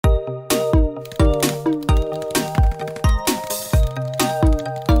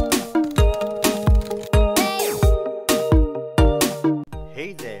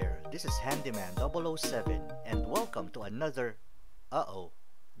007 and welcome to another uh-oh.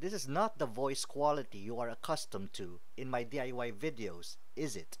 This is not the voice quality you are accustomed to in my DIY videos,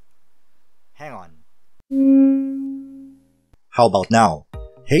 is it? Hang on. How about now?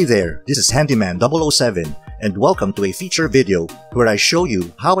 Hey there, this is HanDIYman 007 and welcome to a feature video where I show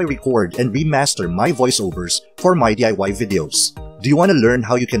you how I record and remaster my voiceovers for my DIY videos. Do you want to learn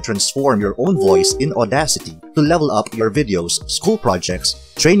how you can transform your own voice in Audacity to level up your videos, school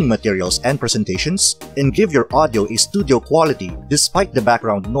projects, training materials, and presentations, and give your audio a studio quality despite the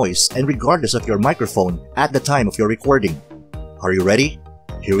background noise and regardless of your microphone at the time of your recording? Are you ready?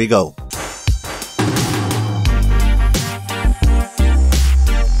 Here we go.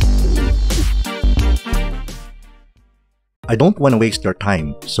 I don't want to waste your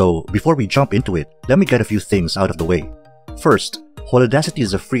time, so before we jump into it, let me get a few things out of the way. First, while Audacity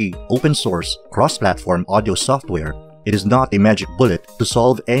is a free, open-source, cross-platform audio software, it is not a magic bullet to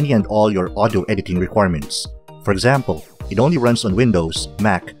solve any and all your audio editing requirements. For example, it only runs on Windows,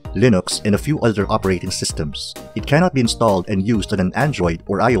 Mac, Linux, and a few other operating systems. It cannot be installed and used on an Android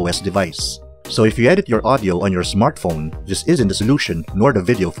or iOS device. So if you edit your audio on your smartphone, this isn't the solution nor the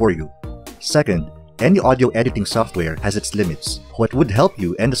video for you. Second, any audio editing software has its limits. What would help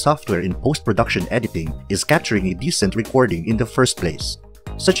you and the software in post-production editing is capturing a decent recording in the first place,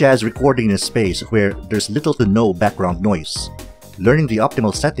 such as recording in a space where there's little to no background noise, learning the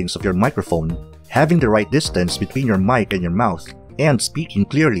optimal settings of your microphone, having the right distance between your mic and your mouth, and speaking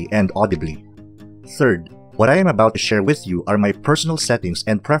clearly and audibly. Third, what I am about to share with you are my personal settings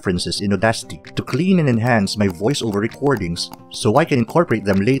and preferences in Audacity to clean and enhance my voiceover recordings so I can incorporate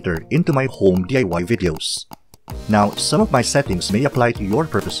them later into my home DIY videos. Now, some of my settings may apply to your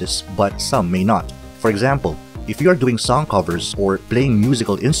purposes, but some may not. For example, if you are doing song covers or playing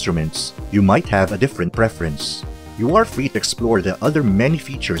musical instruments, you might have a different preference. You are free to explore the other many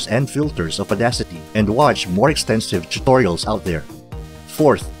features and filters of Audacity and watch more extensive tutorials out there.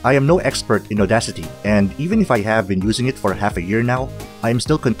 Fourth, I am no expert in Audacity, and even if I have been using it for half a year now, I am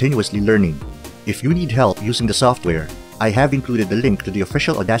still continuously learning. If you need help using the software, I have included the link to the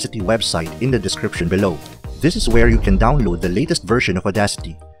official Audacity website in the description below. This is where you can download the latest version of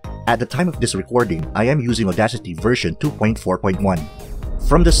Audacity. At the time of this recording, I am using Audacity version 2.4.1.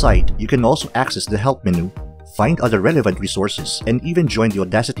 From the site, you can also access the help menu, find other relevant resources, and even join the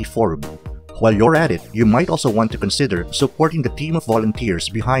Audacity forum. While you're at it, you might also want to consider supporting the team of volunteers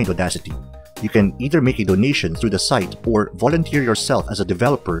behind Audacity. You can either make a donation through the site or volunteer yourself as a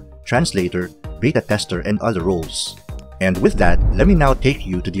developer, translator, beta tester, and other roles. And with that, let me now take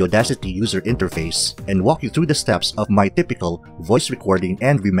you to the Audacity user interface and walk you through the steps of my typical voice recording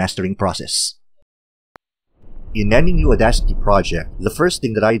and remastering process. In any new Audacity project, the first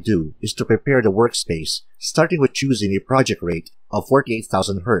thing that I do is to prepare the workspace, starting with choosing a project rate of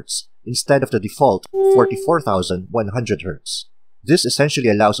 48,000 Hz instead of the default 44,100 Hz. This essentially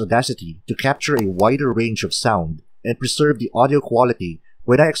allows Audacity to capture a wider range of sound and preserve the audio quality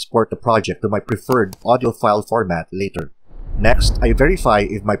when I export the project to my preferred audio file format later. Next, I verify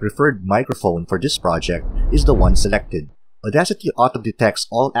if my preferred microphone for this project is the one selected. Audacity auto-detects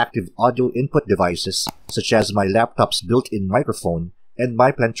all active audio input devices such as my laptop's built-in microphone and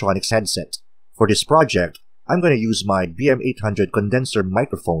my Plantronics headset. For this project, I'm going to use my BM800 condenser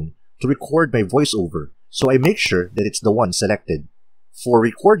microphone to record my voiceover, so I make sure that it's the one selected. For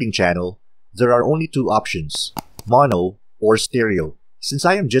recording channel, there are only two options, mono or stereo. Since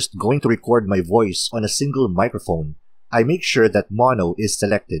I am just going to record my voice on a single microphone, I make sure that mono is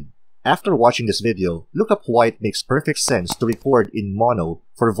selected. After watching this video, look up why it makes perfect sense to record in mono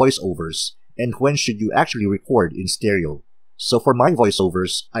for voiceovers, and when should you actually record in stereo. So for my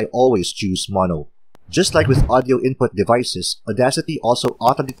voiceovers, I always choose mono. Just like with audio input devices, Audacity also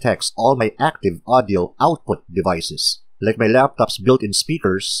auto-detects all my active audio output devices, like my laptop's built-in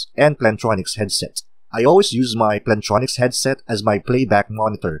speakers and Plantronics headset. I always use my Plantronics headset as my playback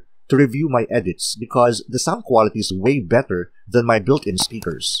monitor to review my edits because the sound quality is way better than my built-in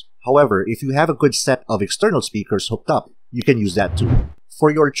speakers. However, if you have a good set of external speakers hooked up, you can use that too. For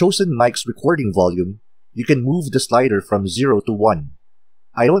your chosen mic's recording volume, you can move the slider from 0 to 1.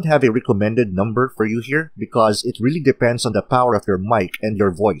 I don't have a recommended number for you here because it really depends on the power of your mic and your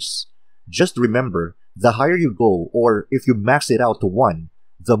voice. Just remember, the higher you go, or if you max it out to 1,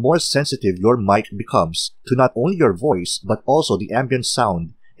 the more sensitive your mic becomes to not only your voice but also the ambient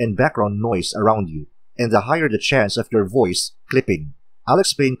sound and background noise around you, and the higher the chance of your voice clipping. I'll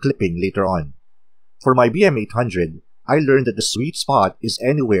explain clipping later on. For my BM800, I learned that the sweet spot is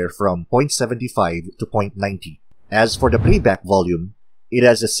anywhere from 0.75 to 0.90. As for the playback volume, it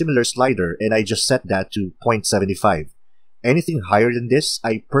has a similar slider and I just set that to 0.75. Anything higher than this,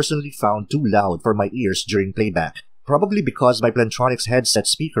 I personally found too loud for my ears during playback, probably because my Plantronics headset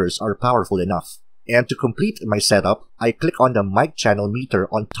speakers are powerful enough. And to complete my setup, I click on the mic channel meter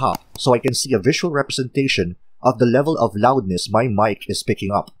on top so I can see a visual representation of the level of loudness my mic is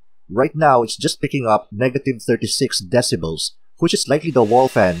picking up. Right now, it's just picking up negative 36 decibels, which is likely the wall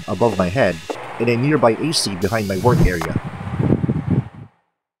fan above my head and a nearby AC behind my work area.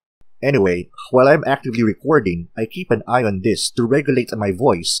 Anyway, while I'm actively recording, I keep an eye on this to regulate my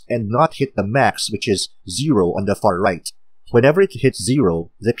voice and not hit the max, which is 0 on the far right. Whenever it hits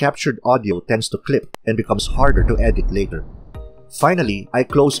 0, the captured audio tends to clip and becomes harder to edit later. Finally, I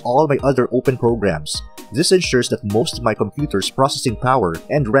close all my other open programs. This ensures that most of my computer's processing power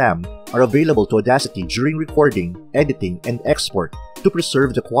and RAM are available to Audacity during recording, editing, and export to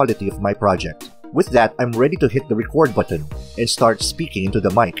preserve the quality of my project. With that, I'm ready to hit the record button and start speaking into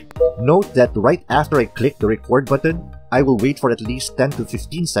the mic. Note that right after I click the record button, I will wait for at least 10 to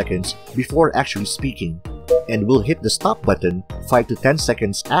 15 seconds before actually speaking, and will hit the stop button 5 to 10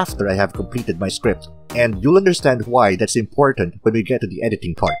 seconds after I have completed my script. And you'll understand why that's important when we get to the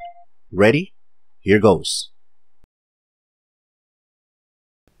editing part. Ready? Here goes.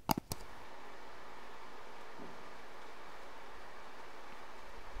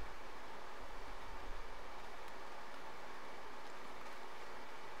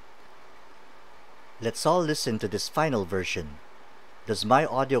 Let's all listen to this final version. Does my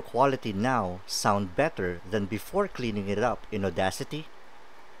audio quality now sound better than before cleaning it up in Audacity?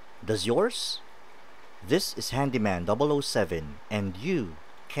 Does yours? This is HanDIYman 007 and you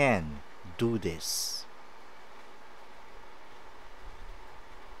can do this.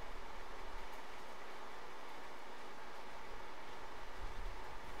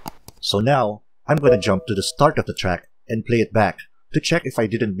 So now, I'm going to jump to the start of the track and play it back to check if I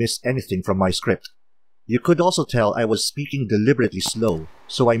didn't miss anything from my script. You could also tell I was speaking deliberately slow,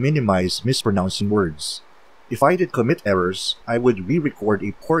 so I minimized mispronouncing words. If I did commit errors, I would re-record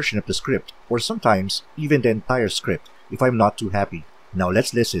a portion of the script, or sometimes even the entire script, if I'm not too happy. Now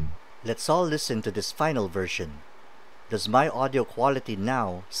let's listen. Let's all listen to this final version. Does my audio quality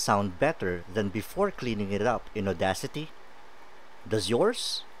now sound better than before cleaning it up in Audacity? Does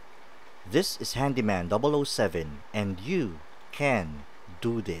yours? This is HanDIYman 007 and you can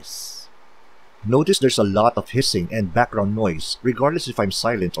do this. Notice there's a lot of hissing and background noise, regardless if I'm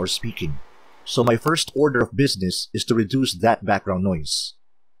silent or speaking. So my first order of business is to reduce that background noise.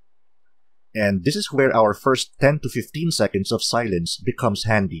 And this is where our first 10 to 15 seconds of silence becomes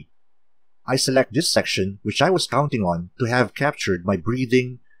handy. I select this section, which I was counting on to have captured my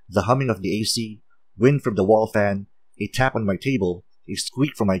breathing, the humming of the AC, wind from the wall fan, a tap on my table, a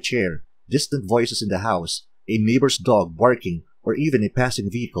squeak from my chair, distant voices in the house, a neighbor's dog barking, or even a passing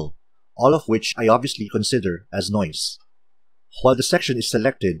vehicle, all of which I obviously consider as noise. While the section is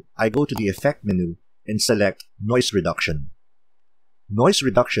selected, I go to the Effect menu and select Noise Reduction. Noise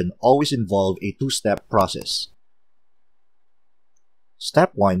reduction always involves a two-step process.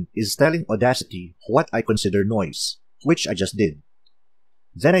 Step 1 is telling Audacity what I consider noise, which I just did.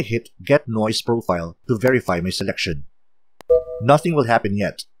 Then I hit Get Noise Profile to verify my selection. Nothing will happen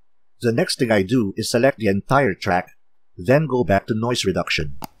yet. The next thing I do is select the entire track, then go back to noise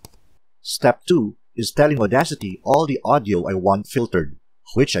reduction. Step 2 is telling Audacity all the audio I want filtered,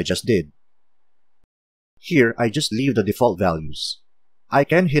 which I just did. Here, I just leave the default values. I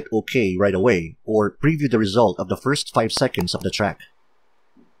can hit OK right away or preview the result of the first 5 seconds of the track.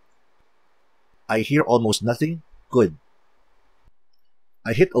 I hear almost nothing? Good.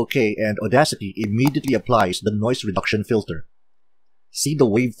 I hit OK and Audacity immediately applies the noise reduction filter. See the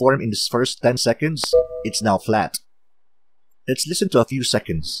waveform in this first 10 seconds? It's now flat. Let's listen to a few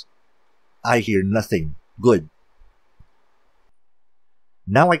seconds. I hear nothing. Good.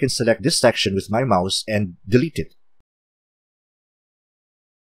 Now I can select this section with my mouse and delete it.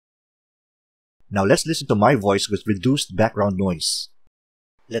 Now let's listen to my voice with reduced background noise.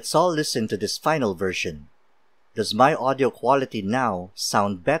 Let's all listen to this final version. Does my audio quality now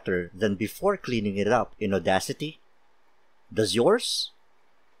sound better than before cleaning it up in Audacity? Does yours?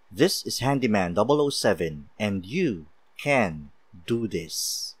 This is HanDIYman 007 and you can do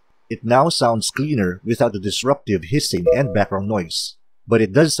this. It now sounds cleaner without the disruptive hissing and background noise, but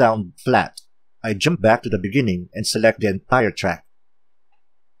it does sound flat. I jump back to the beginning and select the entire track.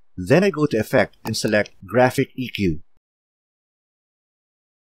 Then I go to Effect and select Graphic EQ.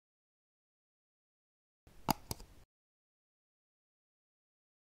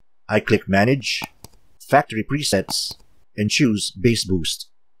 I click Manage, Factory Presets, and choose Bass Boost.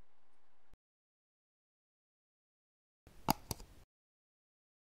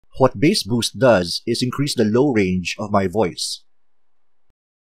 What bass boost does is increase the low range of my voice.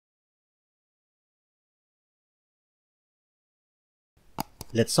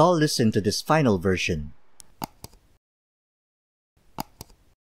 Let's all listen to this final version.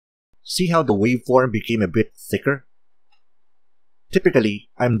 See how the waveform became a bit thicker?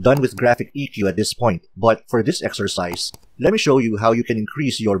 Typically, I'm done with graphic EQ at this point, but for this exercise, let me show you how you can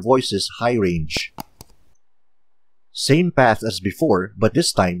increase your voice's high range. Same path as before, but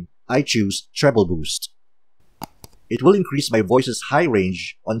this time, I choose treble boost. It will increase my voice's high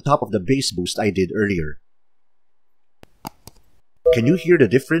range on top of the bass boost I did earlier. Can you hear the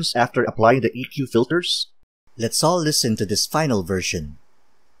difference after applying the EQ filters? Let's all listen to this final version.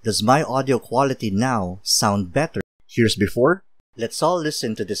 Does my audio quality now sound better? Here's before. Let's all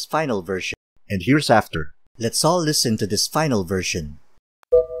listen to this final version. And here's after. Let's all listen to this final version.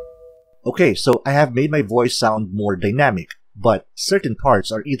 Okay, so I have made my voice sound more dynamic, but certain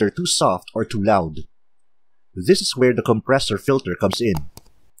parts are either too soft or too loud. This is where the compressor filter comes in.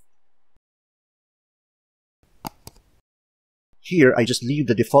 Here, I just leave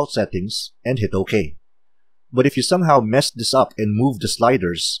the default settings and hit OK. But if you somehow messed this up and move the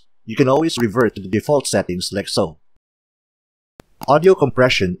sliders, you can always revert to the default settings like so. Audio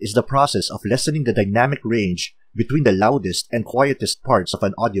compression is the process of lessening the dynamic range between the loudest and quietest parts of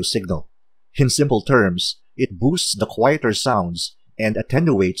an audio signal. In simple terms, it boosts the quieter sounds and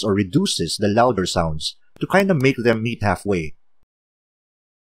attenuates or reduces the louder sounds to kind of make them meet halfway.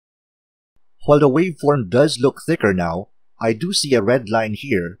 While the waveform does look thicker now, I do see a red line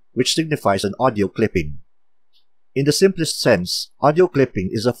here which signifies an audio clipping. In the simplest sense, audio clipping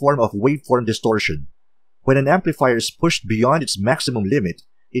is a form of waveform distortion. When an amplifier is pushed beyond its maximum limit,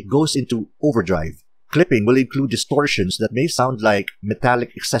 it goes into overdrive. Clipping will include distortions that may sound like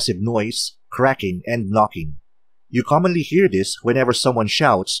metallic excessive noise, cracking, and knocking. You commonly hear this whenever someone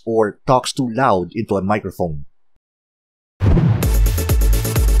shouts or talks too loud into a microphone.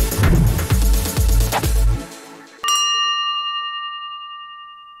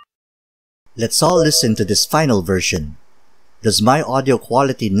 Let's all listen to this final version. Does my audio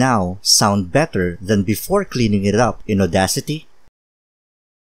quality now sound better than before cleaning it up in Audacity?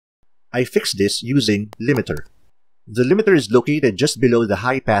 I fixed this using limiter. The limiter is located just below the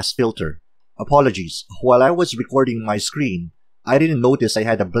high-pass filter. Apologies, while I was recording my screen, I didn't notice I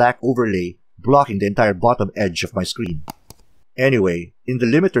had a black overlay blocking the entire bottom edge of my screen. Anyway, in the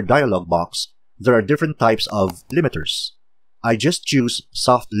limiter dialog box, there are different types of limiters. I just choose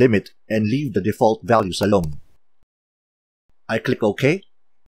soft limit and leave the default values alone. I click OK,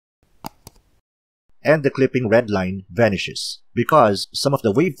 and the clipping red line vanishes because some of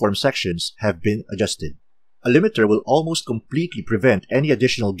the waveform sections have been adjusted. A limiter will almost completely prevent any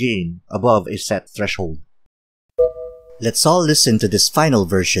additional gain above a set threshold. Let's all listen to this final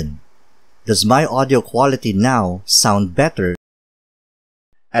version. Does my audio quality now sound better?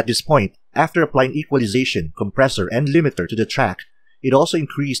 At this point, after applying equalization, compressor, and limiter to the track, it also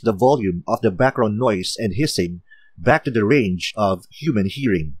increased the volume of the background noise and hissing back to the range of human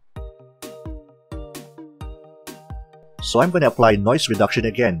hearing. So I'm going to apply noise reduction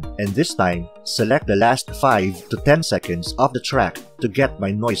again, and this time, select the last 5 to 10 seconds of the track to get my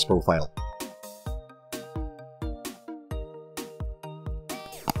noise profile.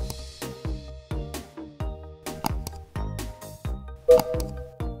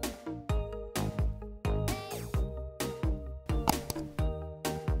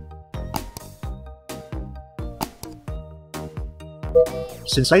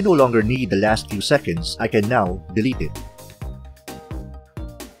 Since I no longer need the last few seconds, I can now delete it.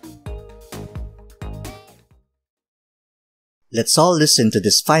 Let's all listen to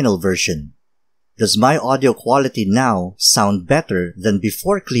this final version. Does my audio quality now sound better than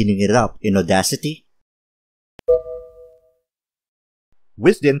before cleaning it up in Audacity?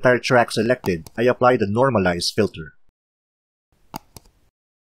 With the entire track selected, I apply the normalize filter.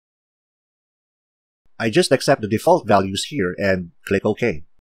 I just accept the default values here and click OK.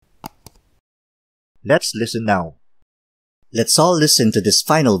 Let's listen now. Let's all listen to this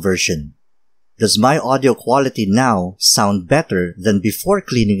final version. Does my audio quality now sound better than before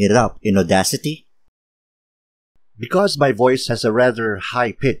cleaning it up in Audacity? Because my voice has a rather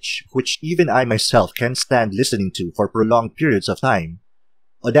high pitch, which even I myself can't stand listening to for prolonged periods of time,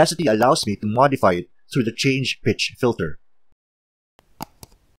 Audacity allows me to modify it through the change pitch filter.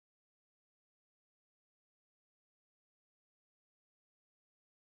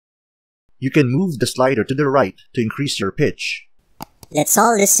 You can move the slider to the right to increase your pitch. Let's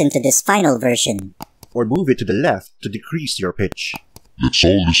all listen to this final version. Or move it to the left to decrease your pitch. Let's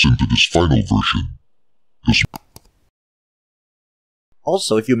all listen to this final version.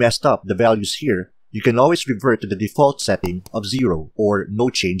 Also, if you messed up the values here, you can always revert to the default setting of 0 or no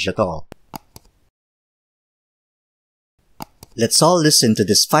change at all. Let's all listen to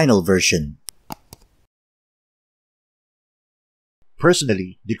this final version.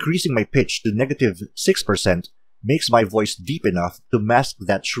 Personally, decreasing my pitch to -6% makes my voice deep enough to mask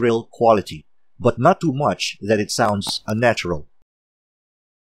that shrill quality, but not too much that it sounds unnatural.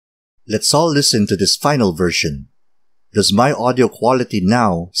 Let's all listen to this final version. Does my audio quality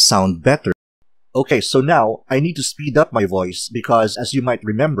now sound better? Okay, so now I need to speed up my voice because, as you might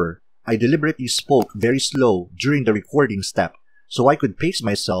remember, I deliberately spoke very slow during the recording step so I could pace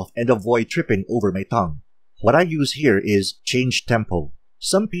myself and avoid tripping over my tongue. What I use here is change tempo.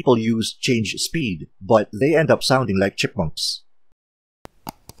 Some people use change speed, but they end up sounding like chipmunks.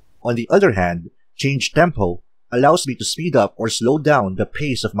 On the other hand, change tempo allows me to speed up or slow down the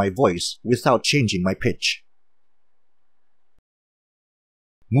pace of my voice without changing my pitch.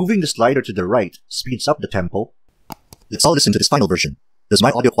 Moving the slider to the right speeds up the tempo. Let's all listen to this final version. Does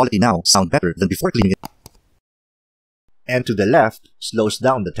my audio quality now sound better than before cleaning it? And to the left slows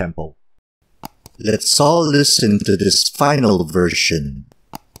down the tempo. Let's all listen to this final version.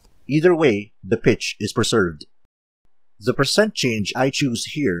 Either way, the pitch is preserved. The percent change I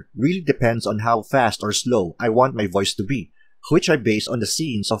choose here really depends on how fast or slow I want my voice to be, which I base on the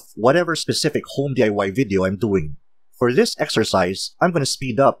scenes of whatever specific home DIY video I'm doing. For this exercise, I'm going to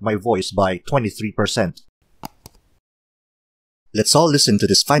speed up my voice by 23%. Let's all listen to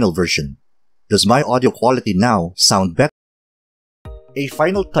this final version. Does my audio quality now sound better? A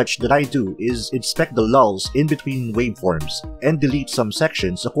final touch that I do is inspect the lulls in between waveforms and delete some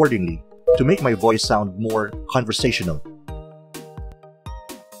sections accordingly to make my voice sound more conversational.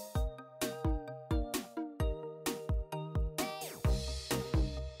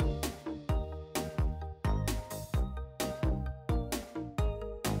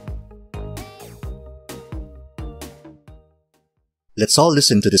 Let's all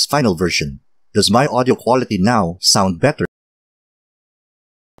listen to this final version. Does my audio quality now sound better?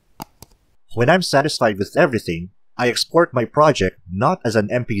 When I'm satisfied with everything, I export my project not as an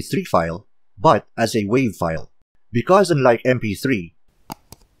MP3 file, but as a WAV file. Because unlike MP3,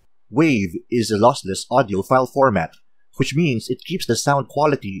 WAV is a lossless audio file format, which means it keeps the sound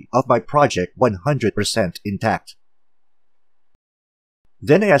quality of my project 100% intact.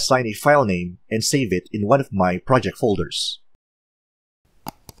 Then I assign a file name and save it in one of my project folders.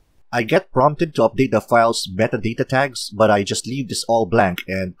 I get prompted to update the file's metadata tags, but I just leave this all blank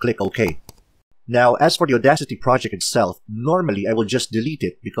and click OK. Now, as for the Audacity project itself, normally I will just delete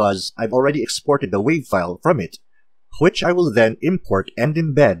it because I've already exported the WAV file from it, which I will then import and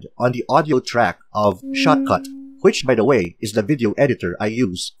embed on the audio track of Shotcut, which, by the way, is the video editor I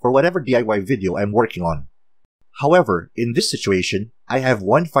use for whatever DIY video I'm working on. However, in this situation, I have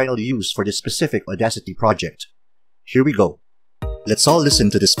one final use for this specific Audacity project. Here we go. Let's all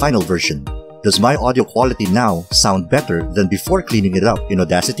listen to this final version. Does my audio quality now sound better than before cleaning it up in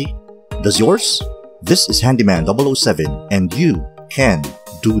Audacity? Does yours? This is HanDIYman 007 and you can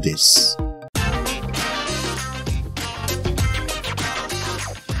do this.